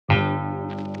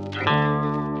Hey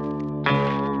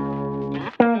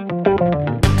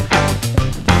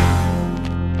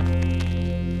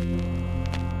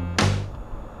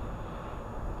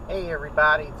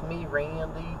everybody, it's me,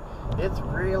 Randy. It's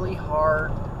really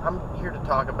hard. I'm here to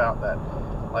talk about that.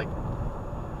 Like,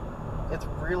 it's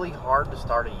really hard to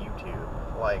start a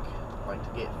YouTube. Like to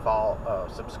get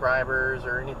subscribers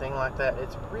or anything like that.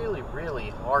 It's really, really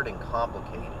hard and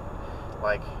complicated.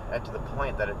 Like, to the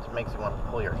point that it makes you want to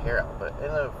pull your hair out. But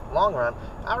in the long run,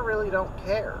 I really don't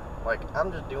care. Like,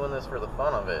 I'm just doing this for the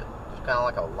fun of it. Just kind of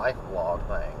like a life vlog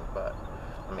thing. But,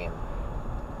 I mean,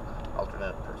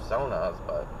 alternate personas,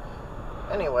 but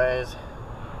anyways,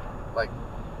 like,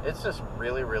 it's just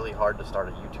really, really hard to start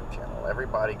a YouTube channel.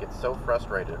 Everybody gets so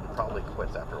frustrated and probably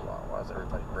quits after a while. Why does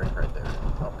everybody break right there?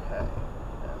 Okay,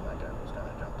 and that guy was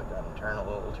gonna jump the gun and turn a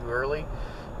little too early.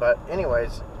 But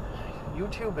anyways,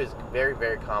 YouTube is very,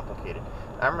 very complicated.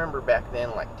 I remember back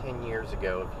then, like 10 years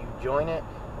ago, if you join it,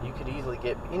 you could easily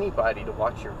get anybody to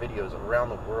watch your videos around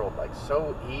the world, like,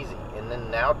 so easy. And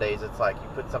then nowadays, it's like you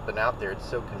put something out there, it's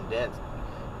so condensed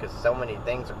because so many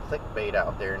things are clickbait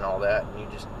out there and all that,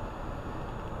 and it's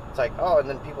like, oh, and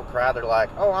then people cry, they're like,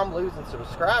 oh, I'm losing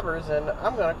subscribers and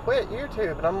I'm gonna quit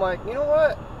YouTube. And I'm like, you know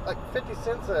what, like 50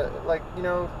 cents like, you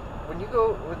know,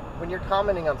 when you're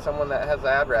commenting on someone that has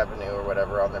ad revenue or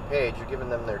whatever on their page, you're giving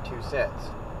them their 2 cents,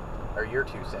 or your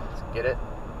 2 cents. Get it?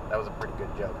 That was a pretty good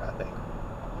joke, I think.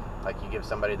 Like, you give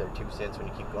somebody their 2 cents when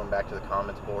you keep going back to the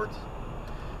comments boards.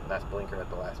 Nice blinker at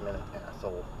the last minute,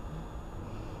 asshole.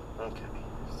 Okay,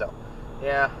 so,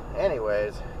 yeah,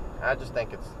 anyways, I just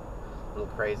think it's a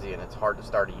little crazy and it's hard to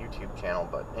start a YouTube channel,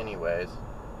 but anyways.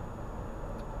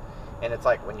 And it's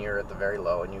like when you're at the very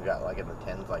low and you got like in the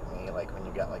tens like me, like when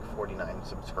you got like 49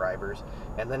 subscribers,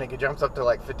 and then it jumps up to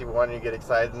like 51 and you get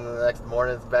excited, and the next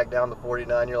morning it's back down to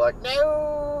 49, you're like,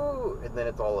 no! And then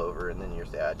it's all over, and then you're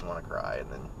sad, you want to cry,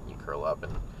 and then you curl up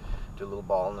and do a little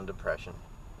ball in the depression.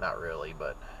 Not really,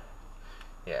 but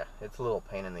yeah, it's a little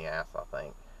pain in the ass, I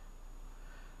think.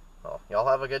 Well, y'all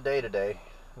have a good day today.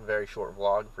 Very short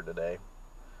vlog for today.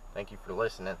 Thank you for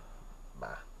listening.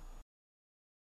 Bye.